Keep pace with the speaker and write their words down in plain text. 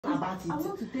about it. I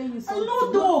want to tell you something.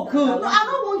 No talk. No, I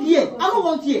don't want here. I don't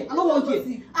want here. I don't want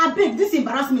here. I beg, this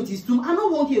embarrassment is too much. I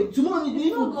don't want here. Tomorrow, you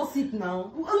don't gossip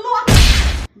now. No, I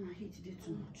hate it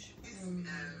too much. This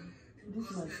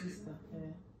is my sister.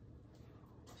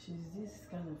 She's this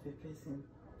kind of a person.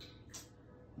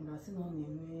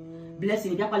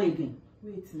 Blessing, again.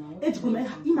 Wait now.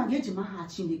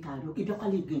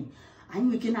 Again. I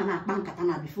know you can bank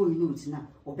katana before you know it now.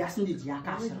 Or be asking the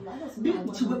cash. Wait,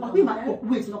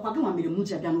 no, I don't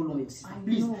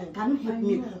please, can you help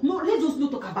me? No, let's just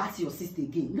not talk about your sister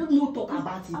again. Let's not talk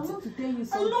about it. I want to tell you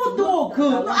something. No talk.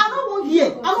 No, I don't want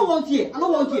here. I don't want here. I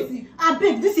don't want here. I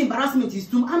beg, this embarrassment is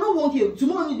too much. I don't want here.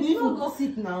 Tomorrow you don't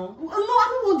gossip now. No, I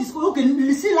don't want discuss.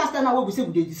 Okay, see last time what we say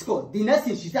we discuss. The next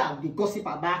thing she said I will gossip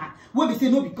about her. When we say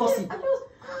no, because gossip.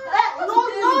 No,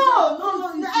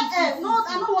 I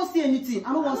don't want to say anything.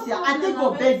 I don't want to say. I think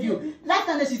God beg you. Last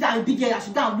time she said I'm big girl, I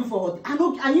should go and do for her. I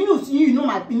know, and you know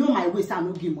my ways. I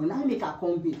no give money. I make her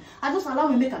come back. I just allow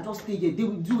me make her just stay here. They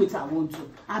will do what I want to.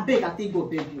 I beg, I think God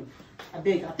beg you. I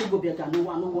beg, I think God beg. I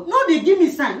know, no, they give me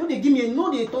sign. No, they give me.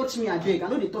 No, they touch me. I beg. I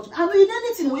know they touch me. I know in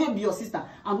anything will be your sister.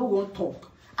 I don't want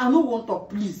talk. I don't want talk.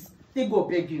 Please, take God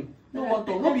beg you. No want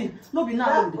talk. No be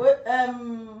now.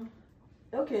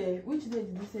 Okay, which day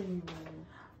did you say you were?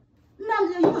 No,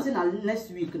 you know say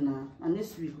next week now. And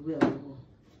next week where I go.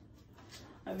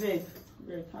 I beg,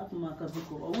 half my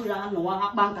because we are no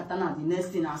one bank at the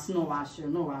next thing as no wash.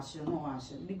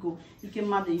 Because you came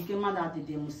mad at the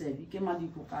demo say, you came mad you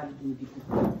could carry them people.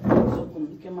 So come,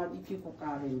 you came mad you could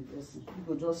carry in person. You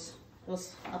go just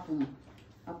happen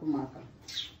marker.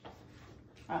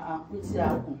 What's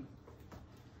happen?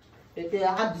 If they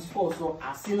had this also,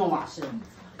 I see no wash.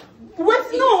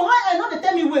 Wait, no, no, they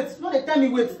tell me wait. No, they tell me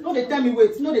wait. No, they tell me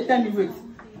wait. No, they tell me wait.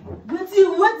 Wait, no,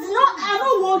 I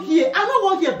don't want here. I don't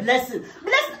want here blessing.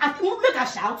 Blessing, make a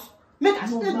shout. Make a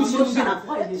shout.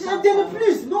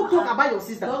 Please, don't talk about your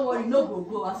sister. Don't worry, no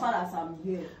go. As far as I'm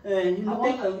here. No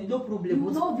problem.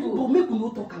 But make we no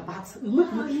talk about.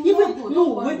 Even no,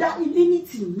 whether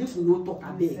anything, make we no talk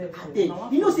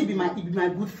about. You know, say be my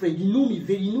good friend. You know me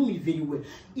very well.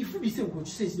 If you say go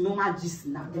say it's normal gist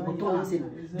now, they go turn and say,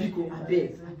 Biko, I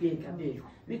beg.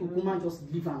 Make we come just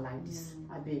live on like this.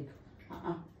 I beg.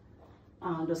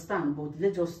 I understand, but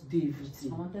let's just do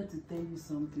everything. I wanted to tell you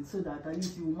something so that at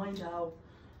least you will mind how.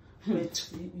 But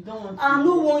you don't want to. I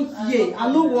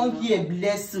no want here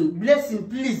blessing,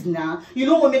 please now. You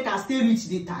know what make her stay reach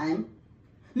the time?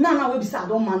 Now we say I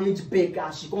don't manage beg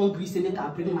her. She can't agree say make her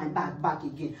bring my bag back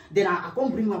again. Then I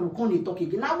can't bring her, we can't talk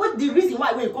again. Now what the reason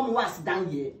why we come and sit down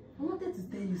here? I wanted to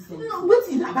tell you something. No,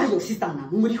 wait about your sister now.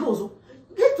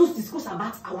 Let us discuss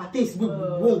about our things we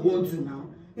won't go to now.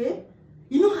 Eh?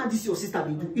 You know how this your sister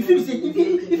will do. If you say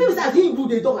I didn't do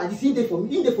the dog like this, in there for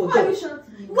why are you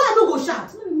shouting? Why I don't go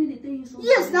shout? Something.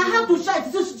 Yes, now I have to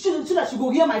shout so that she go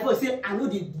hear my voice. Say I know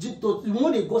they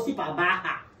gossip about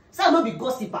her. So I know be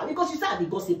gossiper because she said I be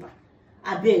gossiper.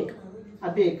 I beg.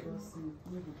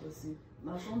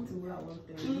 Now something where I want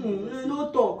to tell you.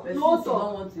 No talk.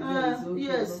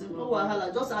 Yes, no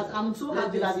wahala. Just as I'm so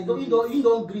happy that you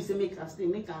don't agree say make her stay.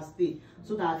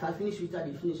 So that if I finish with her,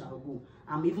 they finish, I'll go.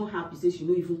 I'm even happy say she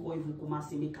no even come and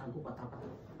say make her go patapata.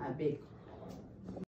 I beg.